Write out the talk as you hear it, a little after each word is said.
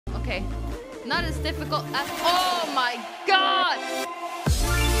Okay. Not as difficult as... Oh my god!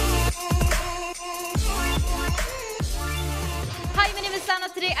 Hi, my name is Sanna.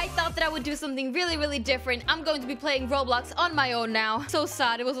 Today I thought that I would do something really different. I'm going to be playing Roblox on my own now. So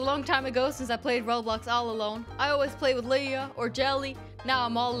sad. It was a long time ago since I played Roblox all alone. I always play with Leah or Jelly. Now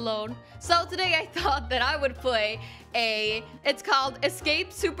I'm all alone. So today I thought that I would play it's called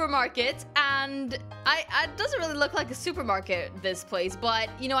Escape Supermarket, and it doesn't really look like a supermarket, this place, but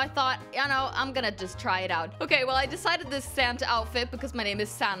you know, I thought, you know, I'm gonna just try it out. Okay, well, I decided this Santa outfit because my name is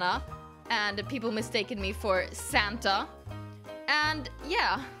Sanna and people mistaken me for Santa. And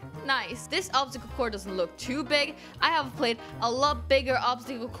yeah, nice. This obstacle course doesn't look too big. I have played a lot bigger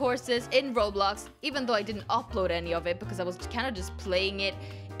obstacle courses in Roblox, even though I didn't upload any of it because I was kind of just playing it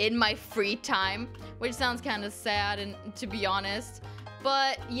in my free time, which sounds kind of sad, and to be honest.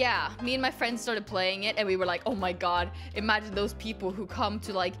 But yeah, me and my friends started playing it and we were like, oh my god, imagine those people who come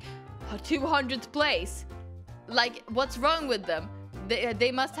to like 200th place. Like, what's wrong with them?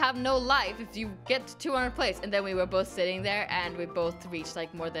 They must have no life if you get to 200th place. And then we were both sitting there and we both reached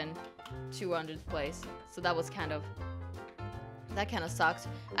like more than 200th place. So that was that kind of sucks.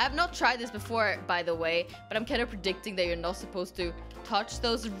 I have not tried this before, by the way, but I'm kind of predicting that you're not supposed to touch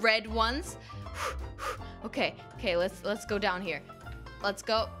those red ones. Okay, let's go down here. Let's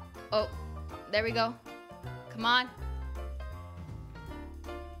go. Oh, there we go. Come on.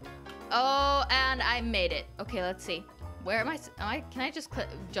 Oh, and I made it. Okay, let's see. Where am I? Can I just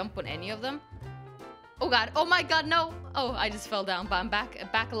jump on any of them? Oh god. Oh my god, no. Oh, I just fell down, but I'm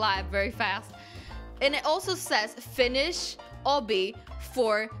back alive very fast. And it also says finish obby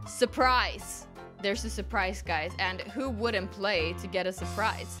for surprise. There's a surprise, guys, and who wouldn't play to get a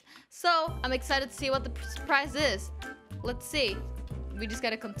surprise? So I'm excited to see what the surprise is. Let's see. We just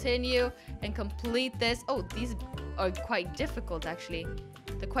gotta continue and complete this. Oh, these are quite difficult, actually.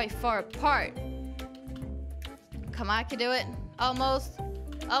 They're quite far apart. Come on, I can do it. Almost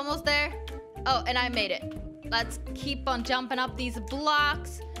there. Oh, and I made it. Let's keep on jumping up these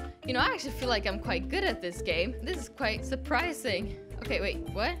blocks. You know, I actually feel like I'm quite good at this game. This is quite surprising. Okay, wait,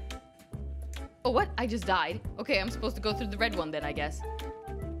 what? Oh, what? I just died. Okay, I'm supposed to go through the red one then, I guess.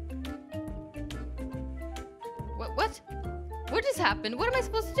 What? What just happened? What am I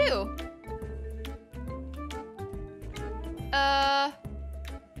supposed to do?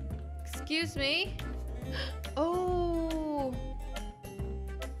 Excuse me? Oh.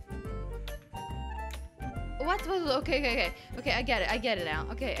 What? Okay, I get it now.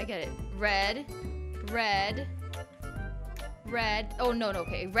 Okay, I get it. Red. Oh, no,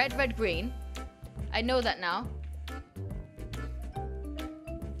 okay. Red, green. I know that now.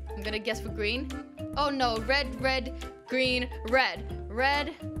 I'm gonna guess for green. Oh no, red, green, red.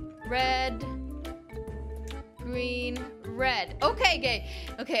 Red, green, red. Okay.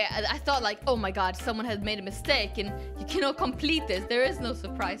 I thought like, oh my god, someone has made a mistake and you cannot complete this. There is no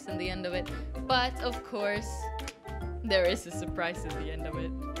surprise in the end of it. But of course, there is a surprise at the end of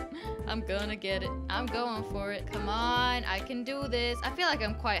it. I'm gonna get it. I'm going for it. Come on, I can do this. I feel like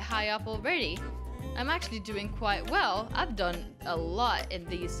I'm quite high up already. I'm actually doing quite well. I've done a lot in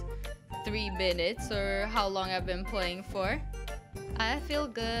these 3 minutes or how long I've been playing for. I feel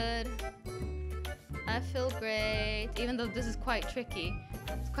good. I feel great. Even though this is quite tricky.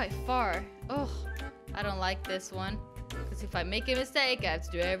 It's quite far. Oh, I don't like this one. Because if I make a mistake, I have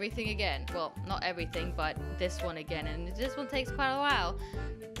to do everything again. Well, not everything, but this one again. And this one takes quite a while.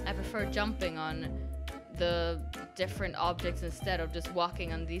 I prefer jumping on the different objects instead of just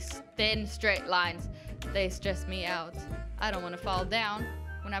walking on these thin straight lines. They stress me out. I don't want to fall down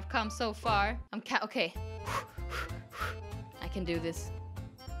when I've come so far. Okay. I can do this.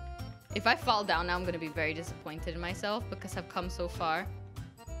 If I fall down now, I'm gonna be very disappointed in myself because I've come so far.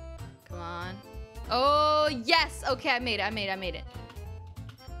 Come on. Oh yes. Okay, I made it.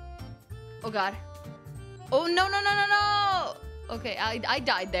 Oh god. Oh no. Okay, I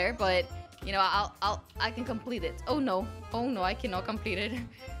died there, but you know, I can complete it. Oh no, I cannot complete it.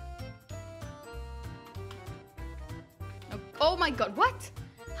 Oh my god, what?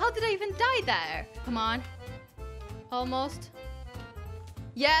 How did I even die there? Come on. Almost.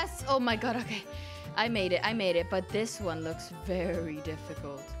 Yes, oh my god, okay. I made it, but this one looks very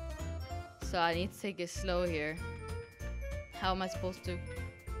difficult. So I need to take it slow here. How am I supposed to?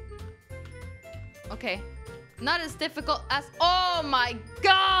 Okay. Not as difficult as... Oh my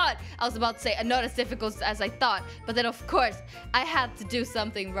god! I was about to say not as difficult as I thought. But then of course, I had to do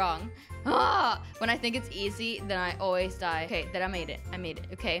something wrong. When I think it's easy, then I always die. Okay, then I made it.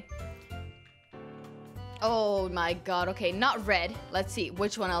 Okay. Oh my god. Okay, not red. Let's see.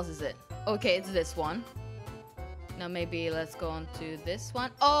 Which one else is it? Okay, it's this one. Now maybe let's go on to this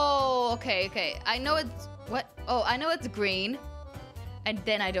one. Oh, okay, okay. I know it's... What? Oh, I know it's green. And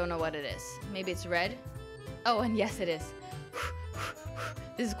then I don't know what it is. Maybe it's red. Oh, and yes, it is.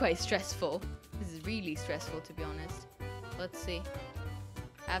 This is quite stressful. This is really stressful, to be honest. Let's see.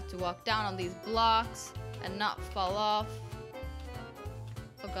 I have to walk down on these blocks and not fall off.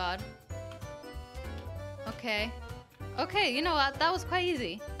 Oh, God. Okay. Okay, you know what? That was quite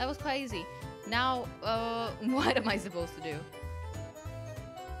easy. That was quite easy. Now, what am I supposed to do?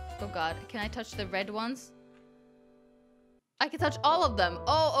 Oh, God. Can I touch the red ones? I can touch all of them.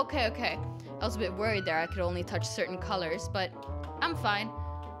 Oh, okay, okay. I was a bit worried there. I could only touch certain colors, but I'm fine.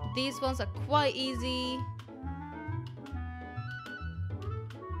 These ones are quite easy.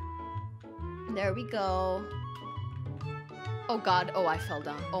 There we go. Oh, God. Oh, I fell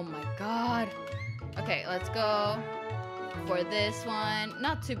down. Oh, my God. Okay, let's go for this one.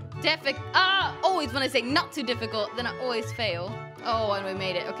 Not too difficult. Ah! Always when I say not too difficult, then I always fail. Oh, and we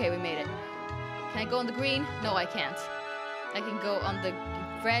made it. Okay, we made it. Can I go on the green? No, I can't. I can go on the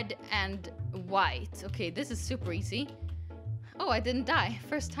red and white. Okay, this is super easy. Oh, I didn't die.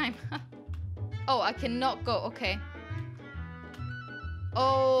 First time. Oh, I cannot go. Okay.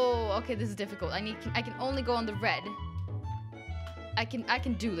 Oh, okay, this is difficult. I can only go on the red. I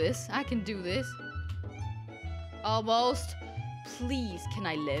can do this. I can do this. Almost. Please, can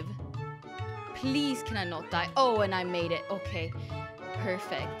I live? Please, can I not die? Oh, and I made it. Okay.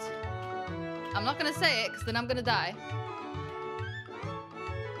 Perfect. I'm not gonna say it, because then I'm gonna die.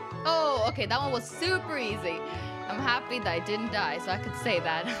 Oh, okay, that one was super easy. I'm happy that I didn't die, so I could say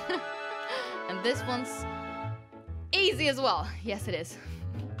that. And this one's easy as well. Yes, it is.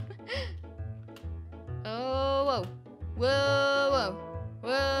 Oh, whoa. Whoa, whoa.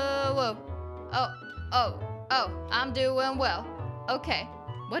 Whoa, whoa. Oh, oh, oh, I'm doing well. Okay,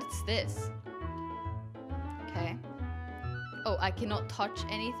 what's this? Okay. Oh, I cannot touch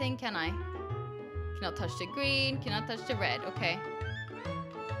anything, can I? Cannot touch the green, cannot touch the red. Okay.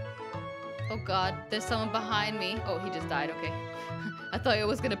 Oh, God, there's someone behind me. Oh, he just died. Okay. I thought it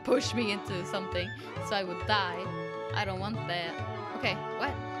was gonna push me into something, so I would die. I don't want that. Okay,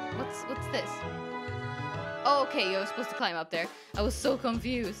 what? What's this? Oh, okay, you're supposed to climb up there. I was so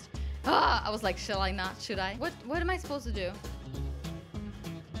confused. Ah, I was like, shall I not? Should I? What am I supposed to do?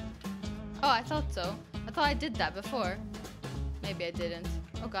 Oh, I thought so. I thought I did that before. Maybe I didn't.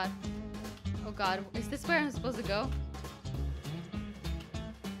 Oh, God. Oh, God. Is this where I'm supposed to go?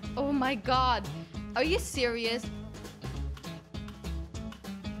 Oh, my God. Are you serious?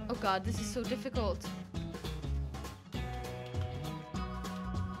 Oh, God. This is so difficult.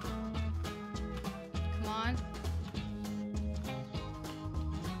 Come on.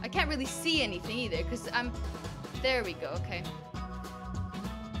 I can't really see anything either because I'm... There we go. Okay.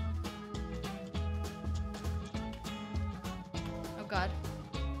 Oh, God.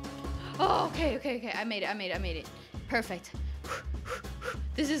 Oh, okay, okay, okay. I made it. Perfect.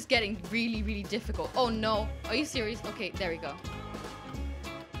 This is getting really, really difficult. Oh, no. Are you serious? Okay, there we go.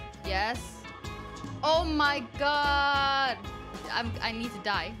 Yes. Oh, my God. I need to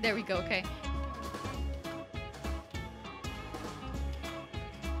die. There we go. Okay.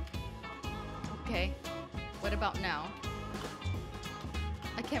 Okay. What about now?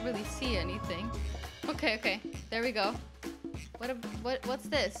 I can't really see anything. Okay, okay. There we go. What's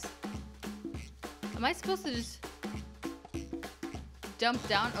this? Am I supposed to just jump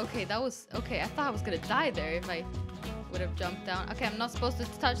down? Okay, that was... Okay, I thought I was gonna die there if I would have jumped down. Okay, I'm not supposed to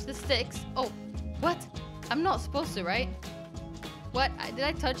touch the sticks. Oh, what? I'm not supposed to, right? What? Did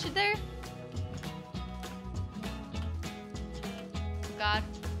I touch it there? Oh, God.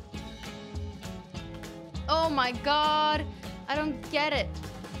 Oh, my God. I don't get it.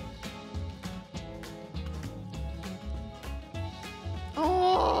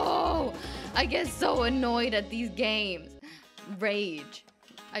 Oh, I get so annoyed at these games. Rage.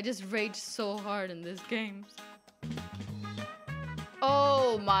 I just rage so hard in these games.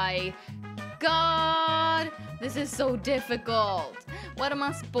 Oh my God. This is so difficult. What am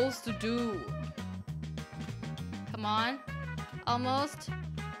I supposed to do? Come on. Almost.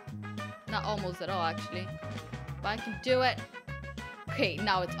 Not almost at all, actually. But I can do it. Okay,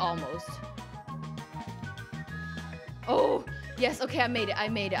 now it's almost. Oh, yes. Okay, I made it.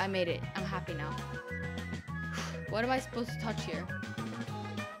 I'm happy now. What am I supposed to touch here?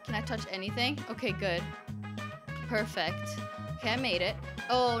 Can I touch anything? Okay, good. Perfect. Okay, I made it.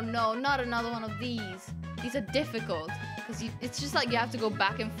 Oh, no, not another one of these. These are difficult. Because it's just like you have to go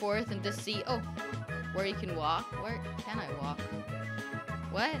back and forth and just see, oh, where you can walk. Where can I walk?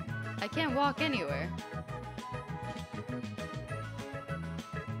 What? I can't walk anywhere.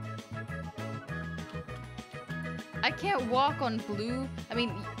 I can't walk on blue. I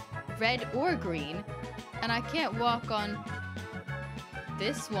mean, red or green. And I can't walk on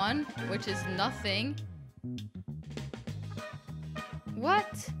this one, which is nothing.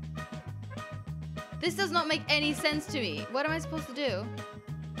 What? This does not make any sense to me. What am I supposed to do?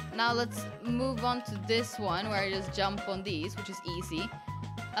 Now let's move on to this one where I just jump on these, which is easy.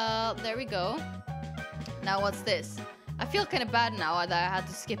 There we go. Now what's this? I feel kind of bad now that I had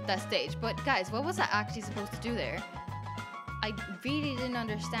to skip that stage. But guys, what was I actually supposed to do there? I really didn't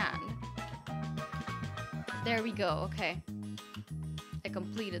understand. There we go, okay. I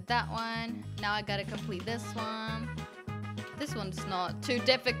completed that one. Now I gotta complete this one. This one's not too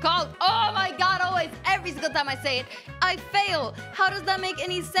difficult. Oh my god, always, every single time I say it, I fail. How does that make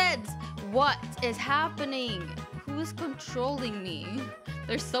any sense? What is happening? Who is controlling me?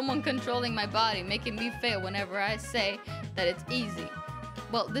 There's someone controlling my body, making me fail whenever I say that it's easy.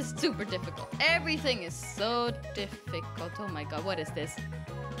 Well, this is super difficult. Everything is so difficult. Oh my god, what is this?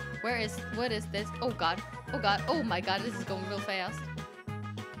 What is this? Oh god, oh god, oh my god, this is going real fast.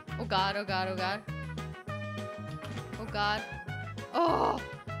 Oh god, oh god, oh god. Oh god. Oh!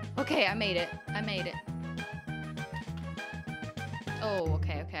 Okay, I made it. I made it. Oh,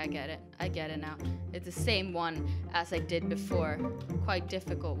 okay, okay, I get it. I get it now. It's the same one as I did before. Quite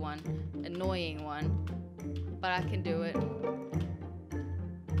difficult one. Annoying one. But I can do it.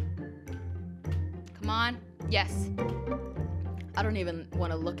 Come on. Yes. I don't even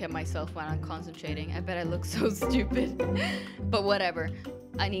want to look at myself when I'm concentrating. I bet I look so stupid. But whatever.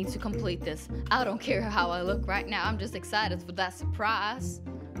 I need to complete this. I don't care how I look right now. I'm just excited for that surprise.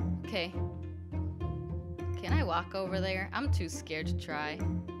 Okay. Can I walk over there? I'm too scared to try.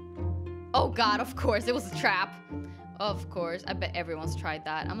 Oh god, of course. It was a trap. Of course. I bet everyone's tried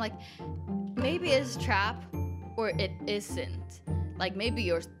that. I'm like, maybe it's a trap or it isn't. Like maybe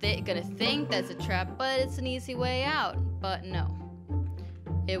you're gonna think that's a trap, but it's an easy way out. But no.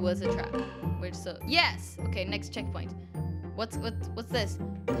 It was a trap. Which so yes! Okay, next checkpoint. What's this?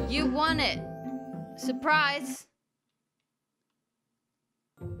 You won it! Surprise!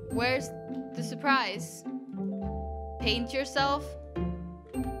 Where's the surprise? Paint yourself?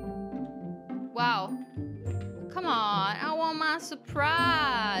 Wow. Come on, I want my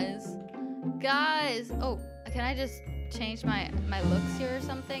surprise! Guys! Oh, can I just change my looks here or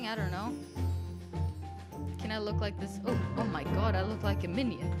something? I don't know. Can I look like this? Oh my god, I look like a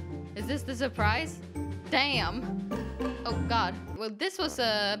minion. Is this the surprise? Damn! Oh god. Well, this was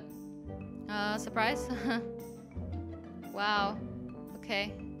a surprise. Wow.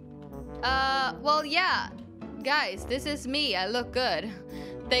 Okay. Well, yeah. Guys, this is me. I look good.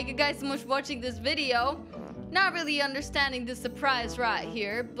 Thank you guys so much for watching this video. Not really understanding the surprise right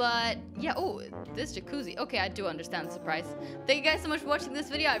here, but yeah. Oh, this jacuzzi. Okay, I do understand the surprise. Thank you guys so much for watching this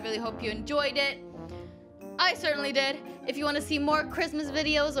video. I really hope you enjoyed it. I certainly did. If you want to see more Christmas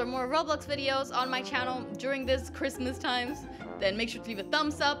videos or more Roblox videos on my channel during this Christmas times, then make sure to leave a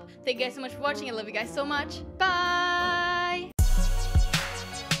thumbs up. Thank you guys so much for watching. I love you guys so much. Bye!